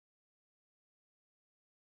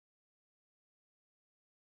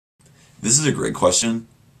This is a great question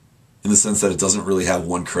in the sense that it doesn't really have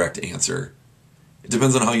one correct answer. It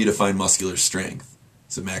depends on how you define muscular strength.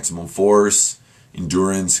 Is it maximum force,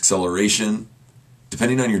 endurance, acceleration?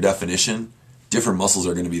 Depending on your definition, different muscles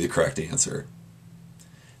are going to be the correct answer.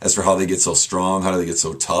 As for how they get so strong, how do they get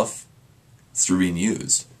so tough? It's through being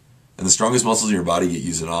used. And the strongest muscles in your body get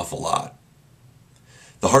used an awful lot.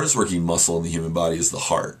 The hardest working muscle in the human body is the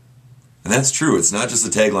heart. And that's true. It's not just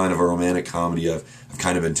the tagline of a romantic comedy I've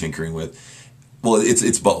kind of been tinkering with. Well,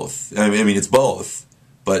 it's both. I mean, it's both.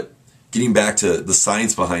 But getting back to the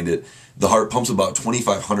science behind it, the heart pumps about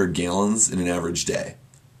 2,500 gallons in an average day.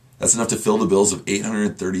 That's enough to fill the bills of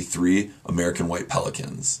 833 American white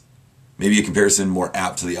pelicans. Maybe a comparison more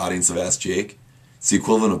apt to the audience of Ask Jake. It's the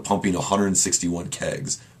equivalent of pumping 161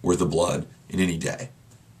 kegs worth of blood in any day.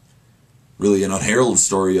 Really, an unheralded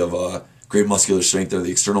story of great muscular strength are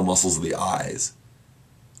the external muscles of the eyes.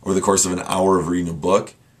 Over the course of an hour of reading a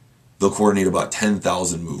book, they'll coordinate about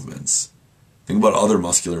 10,000 movements. Think about other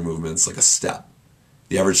muscular movements like a step.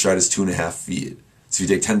 The average stride is 2.5 feet. So if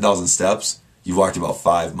you take 10,000 steps, you've walked about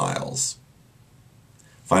 5 miles.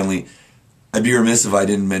 Finally, I'd be remiss if I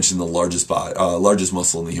didn't mention the largest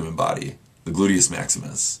muscle in the human body, the gluteus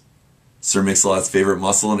maximus. Sir Mix-a-Lot's favorite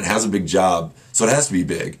muscle, and it has a big job, so it has to be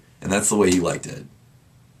big, and that's the way he liked it.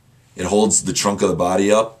 It holds the trunk of the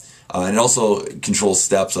body up, and it also controls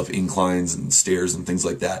steps up inclines and stairs and things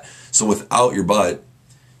like that. So without your butt,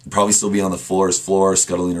 you'd probably still be on the floor,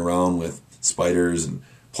 scuttling around with spiders and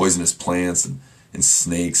poisonous plants and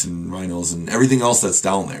snakes and rhinos and everything else that's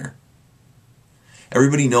down there.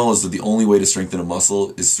 Everybody knows that the only way to strengthen a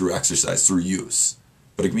muscle is through exercise, through use.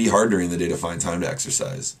 But it can be hard during the day to find time to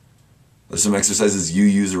exercise. There's some exercises you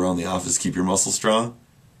use around the office to keep your muscles strong.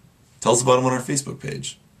 Tell us about them on our Facebook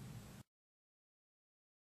page.